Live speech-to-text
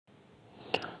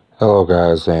Hello,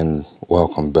 guys, and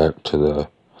welcome back to the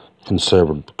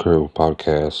Conservative Crew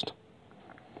podcast.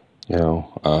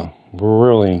 We're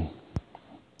really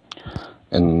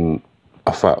in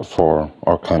a fight for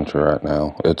our country right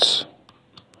now. It's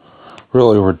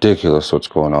really ridiculous what's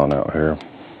going on out here.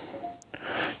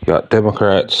 You got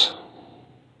Democrats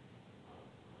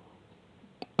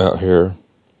out here.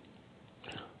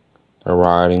 They're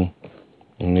rioting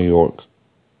in New York.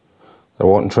 They're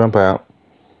wanting Trump out.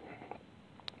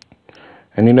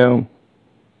 And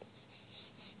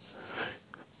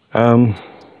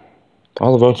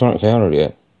all the votes aren't counted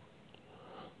yet.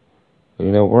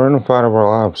 We're in a fight of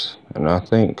our lives, and I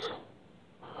think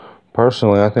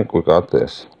we got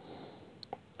this.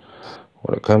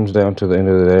 When it comes down to the end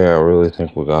of the day, I really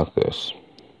think we got this.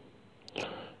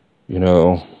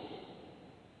 I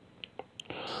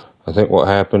think what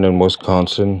happened in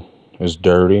Wisconsin is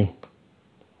dirty.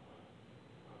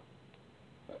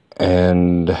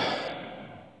 And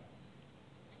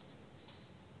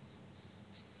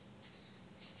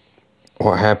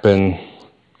what happened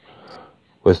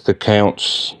with the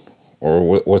counts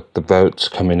or with the votes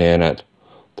coming in at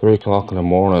 3 o'clock in the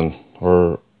morning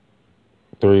or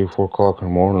 3 or 4 o'clock in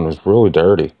the morning was really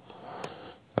dirty.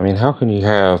 I mean, how can you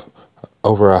have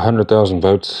over 100,000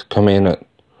 votes come in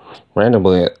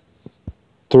randomly at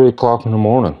 3 o'clock in the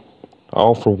morning,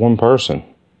 all for one person?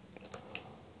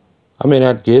 I mean,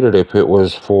 I'd get it if it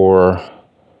was for,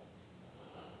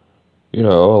 a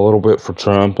little bit for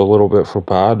Trump, a little bit for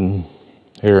Biden,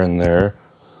 here and there,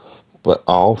 but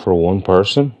all for one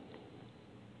person?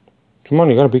 Come on,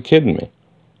 you gotta be kidding me.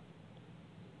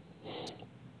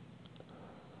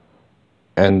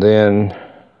 And then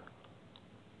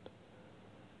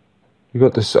you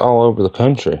got this all over the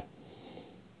country.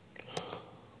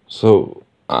 So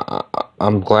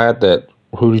I'm glad that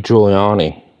Rudy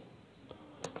Giuliani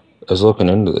is looking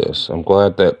into this. I'm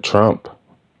glad that Trump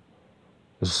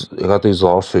has got these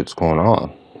lawsuits going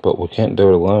on, but we can't do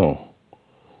it alone.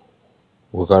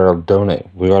 We gotta donate.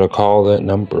 We gotta call that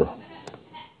number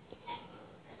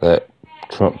that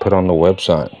Trump put on the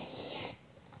website.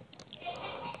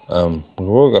 We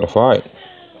really gotta fight.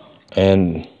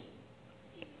 And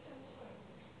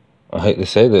I hate to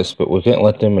say this, but we can't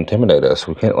let them intimidate us.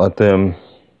 We can't let them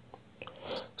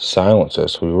silence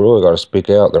us. We really gotta speak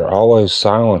out. They're always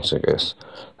silencing us.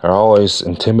 They're always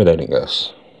intimidating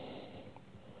us.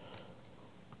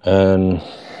 And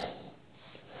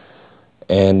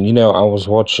I was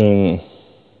watching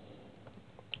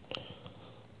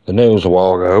the news a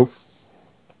while ago,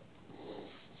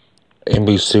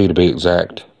 NBC to be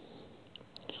exact.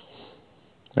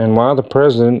 And while the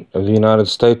President of the United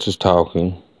States was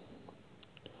talking,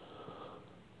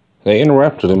 they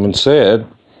interrupted him and said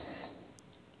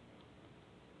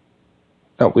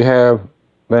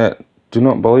do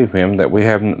not believe him, that we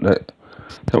have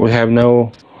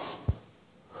no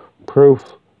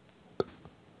proof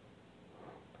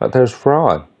that there's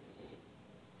fraud. You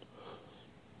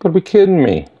gotta be kidding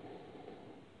me.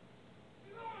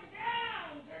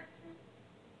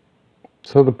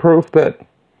 So the proof that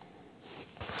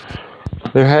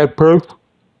they had proof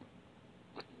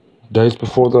days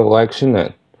before the election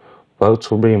that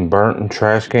votes were being burnt in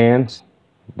trash cans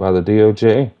by the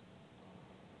DOJ.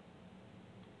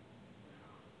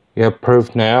 You have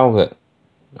proof now that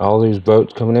all these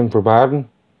votes coming in for Biden,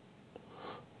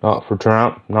 not for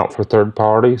Trump, not for third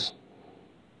parties.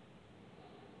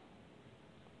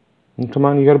 And come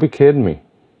on, you gotta be kidding me.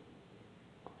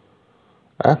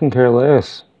 I can care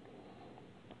less.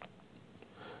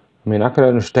 I mean, I could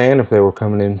understand if they were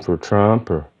coming in for Trump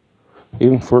or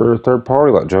even for a third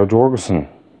party like Joe Jorgensen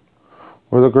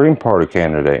or the Green Party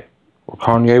candidate or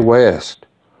Kanye West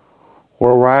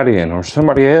or a write-in or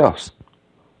somebody else.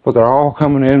 But they're all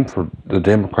coming in for the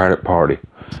Democratic Party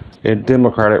in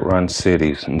Democratic-run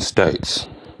cities and states.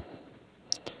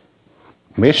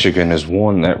 Michigan is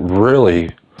one that really,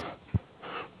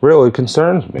 really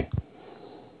concerns me.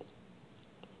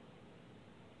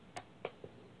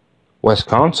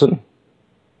 Wisconsin.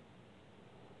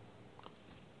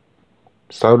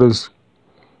 So does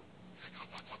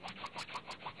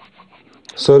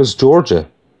Georgia.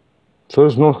 So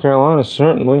does North Carolina,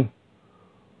 certainly.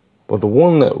 But the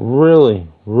one that really,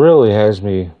 really has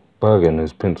me bugging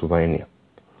is Pennsylvania.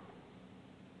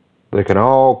 They can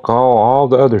all call all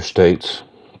the other states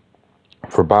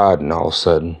for Biden all of a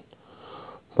sudden.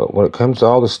 But when it comes to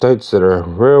all the states that are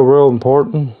real, real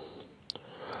important,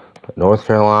 North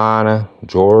Carolina,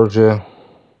 Georgia,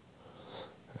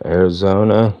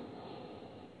 Arizona,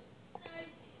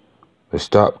 they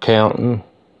stopped counting.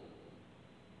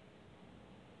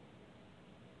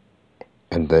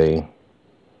 And they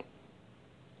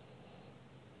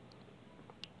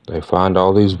They find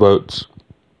all these votes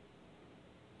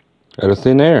out of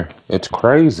thin air. It's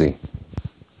crazy.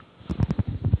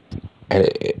 And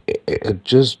it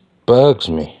just bugs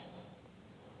me.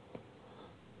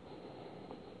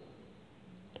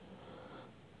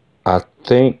 I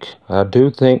do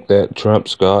think that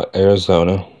Trump's got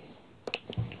Arizona.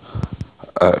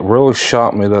 It really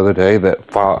shocked me the other day that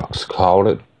Fox called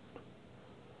it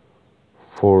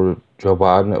for Joe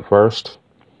Biden at first.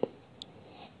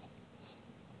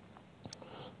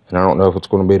 And I don't know if it's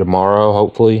going to be tomorrow.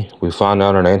 Hopefully we find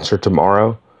out an answer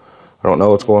tomorrow. I don't know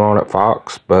what's going on at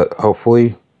Fox, but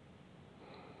hopefully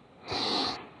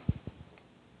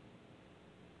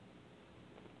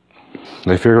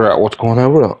they figure out what's going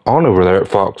on over there at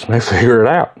Fox, and they figure it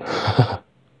out.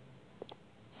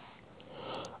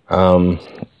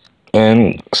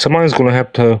 And somebody's going to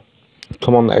have to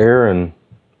come on the air and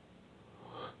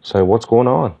say what's going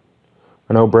on.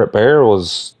 I know Bret Baier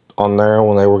was on there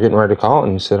when they were getting ready to call it,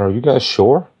 and he said, "Are you guys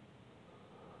sure?"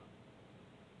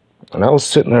 And I was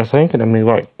sitting there thinking,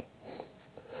 like,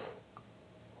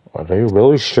 are they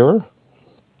really sure?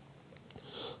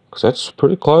 Because that's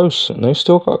pretty close, and they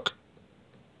still got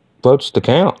votes to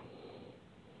count.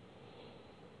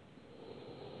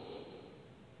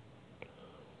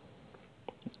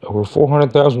 Over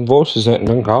 400,000 votes hadn't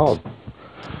been called.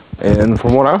 And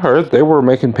from what I heard, they were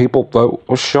making people vote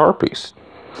with Sharpies.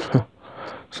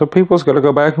 So people's got to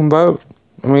go back and vote.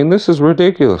 This is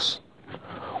ridiculous.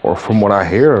 Or from what I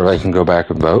hear, they can go back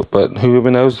and vote, but who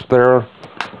even knows if they're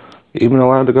even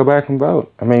allowed to go back and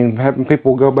vote? Having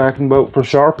people go back and vote for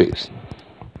Sharpies,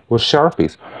 with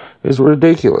Sharpies, is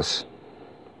ridiculous.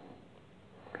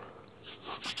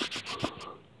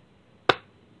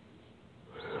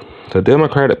 The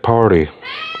Democratic Party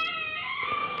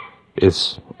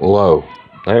is low.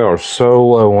 They are so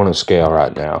low on a scale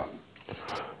right now.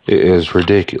 It is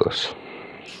ridiculous.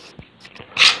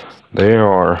 They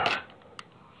are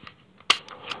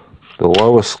the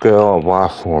lowest scale of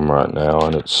life form right now,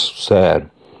 and it's sad.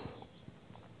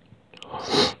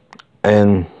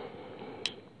 And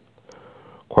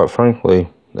quite frankly,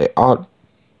 they ought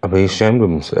to be ashamed of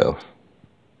themselves.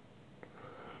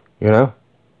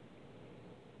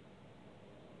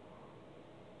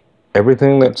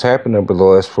 Everything that's happened over the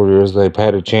last 4 years, they've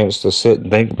had a chance to sit and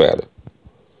think about it.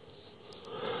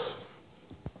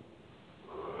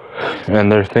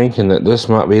 And they're thinking that this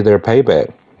might be their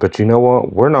payback. But you know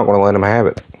what? We're not going to let them have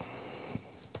it.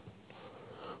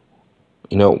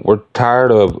 We're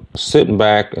tired of sitting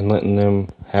back and letting them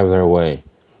have their way.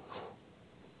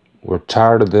 We're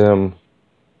tired of them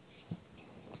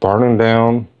burning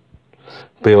down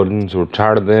buildings. We're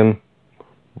tired of them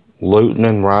looting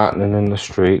and rioting in the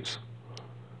streets.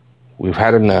 We've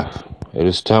had enough. It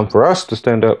is time for us to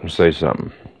stand up and say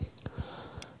something.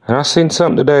 And I seen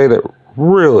something today that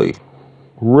really,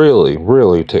 really,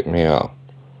 really ticked me out.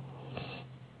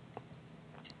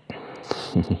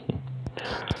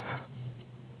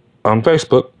 On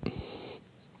Facebook,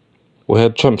 we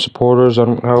had Trump supporters. I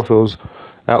don't know if it was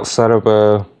outside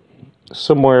of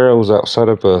somewhere. It was outside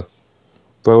of a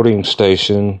voting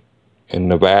station in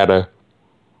Nevada,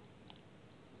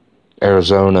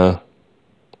 Arizona,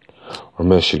 or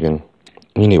Michigan.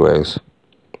 Anyways,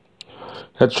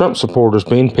 had Trump supporters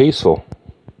being peaceful.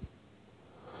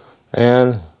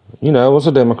 And, it was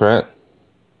a Democrat.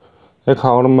 They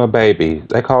called him a baby.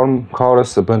 They called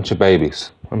us a bunch of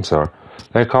babies. I'm sorry.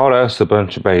 They called us a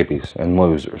bunch of babies and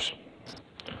losers.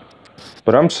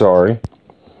 But I'm sorry.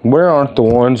 We aren't the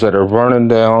ones that are burning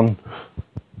down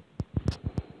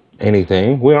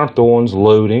anything. We aren't the ones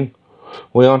looting.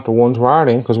 We aren't the ones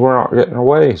rioting because we're not getting our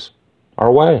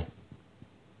way.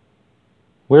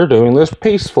 We're doing this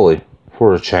peacefully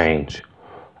for a change.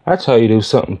 That's how you do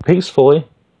something peacefully.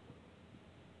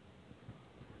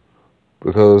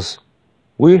 Because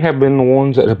we have been the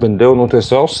ones that have been dealing with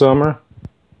this all summer.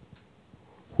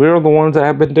 We are the ones that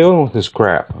have been dealing with this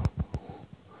crap.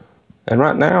 And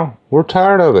right now, we're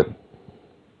tired of it.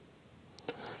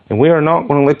 And we are not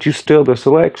going to let you steal this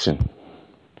election.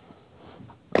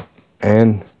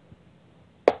 And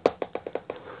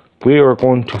we are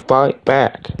going to fight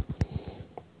back.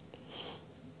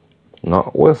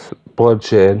 Not with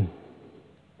bloodshed,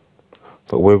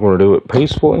 but we're going to do it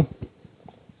peacefully.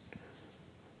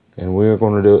 And we are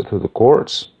going to do it through the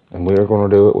courts. And we are going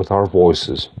to do it with our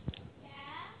voices.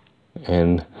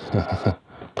 And the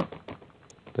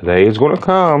day is going to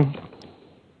come.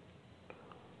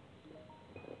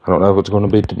 I don't know if it's going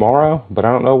to be tomorrow, but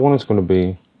I don't know when it's going to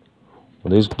be.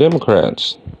 With these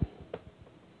Democrats,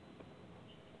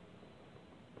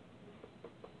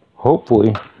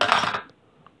 hopefully, the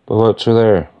votes are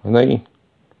there. And I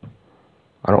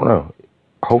don't know.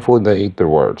 hopefully they eat their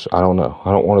words. I don't know.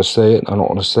 I don't want to say it. I don't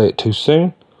want to say it too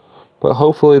soon. But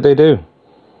hopefully they do.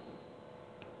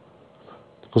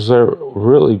 Because they're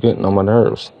really getting on my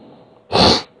nerves.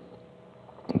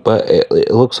 But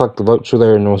it looks like the votes are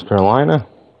there in North Carolina.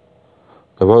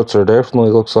 The votes are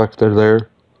definitely looks like they're there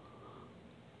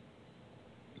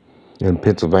in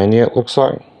Pennsylvania, it looks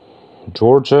like.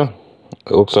 Georgia,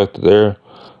 it looks like they're there.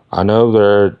 I know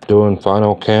they're doing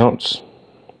final counts.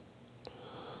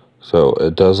 So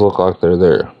it does look like they're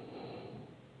there.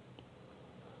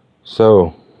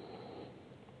 So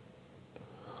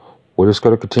we just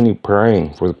got to continue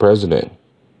praying for the president.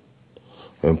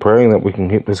 And praying that we can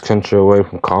keep this country away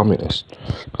from communists.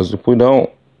 Because if we don't,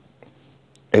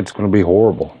 it's going to be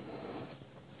horrible.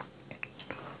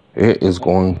 It is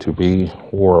going to be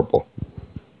horrible.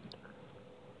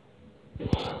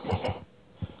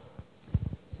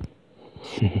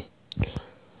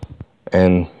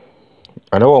 And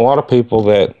I know a lot of people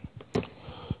that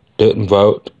didn't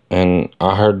vote. And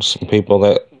I heard some people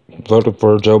that voted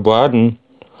for Joe Biden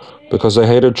because they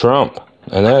hated Trump.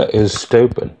 And that is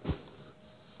stupid.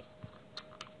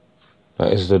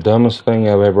 That is the dumbest thing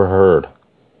I've ever heard.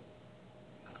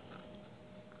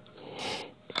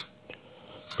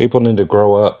 People need to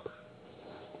grow up.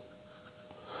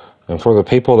 And for the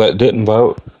people that didn't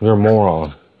vote, you're a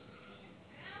moron.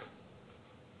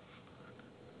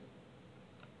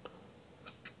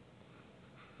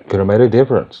 Could have made a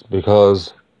difference,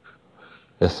 because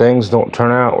if things don't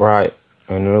turn out right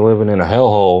and you're living in a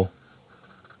hellhole,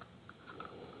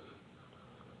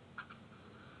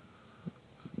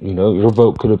 you know, your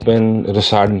vote could have been a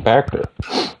deciding factor.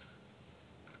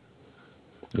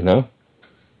 You know?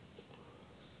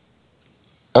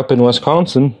 Up in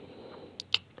Wisconsin,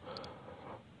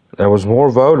 there was more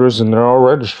voters than there are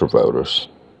registered voters.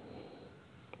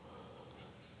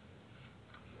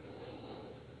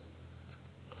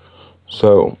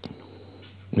 So,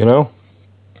 you know,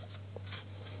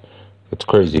 it's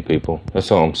crazy, people.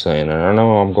 That's all I'm saying. And I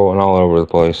know I'm going all over the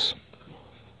place.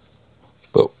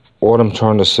 But what I'm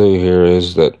trying to say here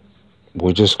is that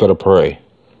we just got to pray.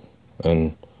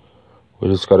 And we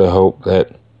just got to hope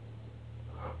that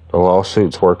the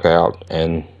lawsuits work out.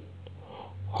 And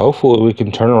hopefully we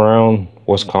can turn around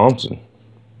Wisconsin.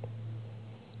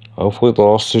 Hopefully the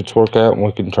lawsuits work out and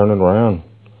we can turn it around.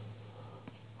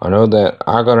 I know that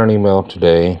I got an email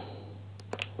today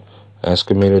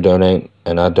asking me to donate,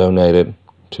 and I donated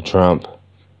to Trump.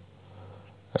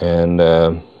 And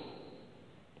I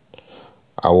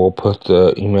will put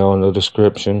the email in the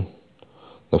description,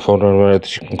 the phone number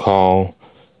that you can call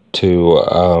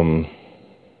to,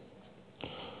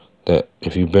 that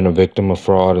if you've been a victim of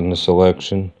fraud in this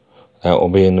election, that will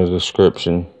be in the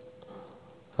description.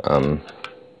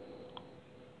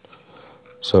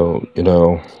 So, you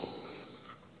know,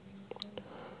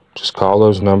 just call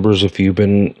those numbers if you've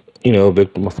been, you know, a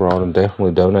victim of fraud, and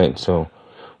definitely donate so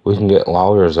we can get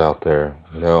lawyers out there.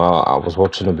 You know, I was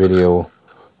watching a video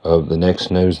of the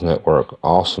Next News Network,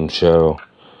 awesome show,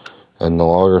 and the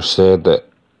lawyer said that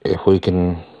if we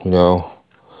can, you know,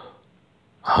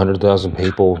 100,000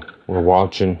 people were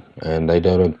watching and they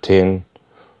donated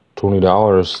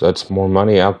 $10-$20, that's more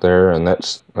money out there, and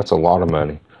that's a lot of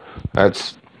money.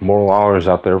 That's more lawyers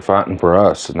out there fighting for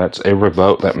us, and that's every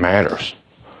vote that matters.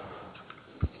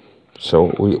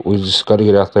 So we just got to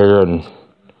get out there, and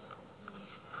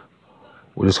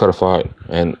we just got to fight.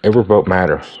 And every vote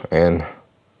matters. And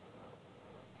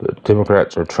the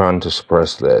Democrats are trying to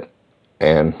suppress that.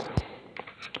 And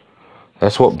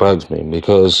that's what bugs me,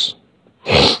 because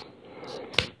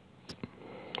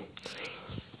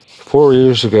 4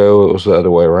 years ago it was the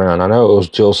other way around. I know it was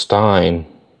Jill Stein,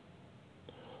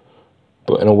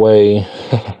 but in a way,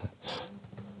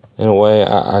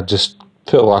 I just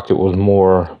feel like it was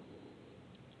more.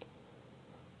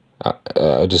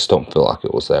 I just don't feel like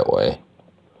it was that way.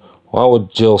 Why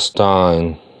would Jill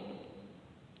Stein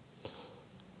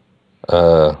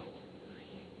the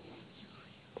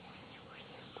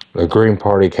Green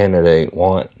Party candidate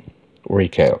want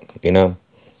recount, you know?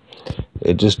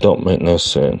 It just don't make no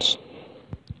sense.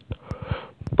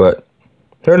 But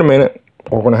here in a minute,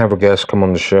 we're going to have a guest come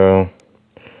on the show,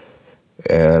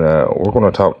 and we're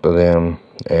going to talk to them,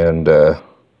 and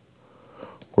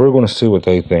we're going to see what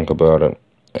they think about it,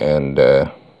 and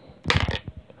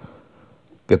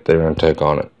get their intake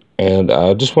on it. And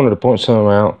I just wanted to point something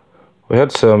out. We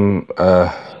had some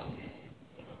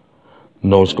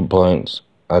noise complaints.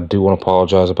 I do want to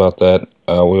apologize about that.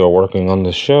 We are working on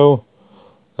the show.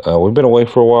 We've been away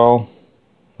for a while.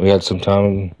 We had some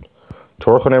time to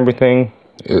work on everything.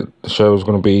 The show is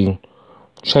going to be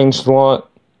changed a lot.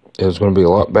 It's going to be a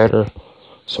lot better.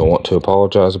 So I want to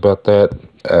apologize about that.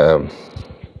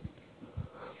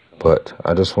 But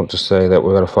I just want to say that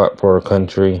we got to fight for our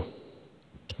country.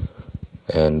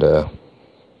 And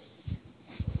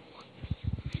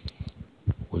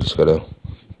we just got to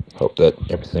hope that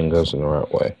everything goes in the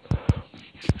right way.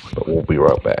 But we'll be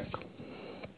right back.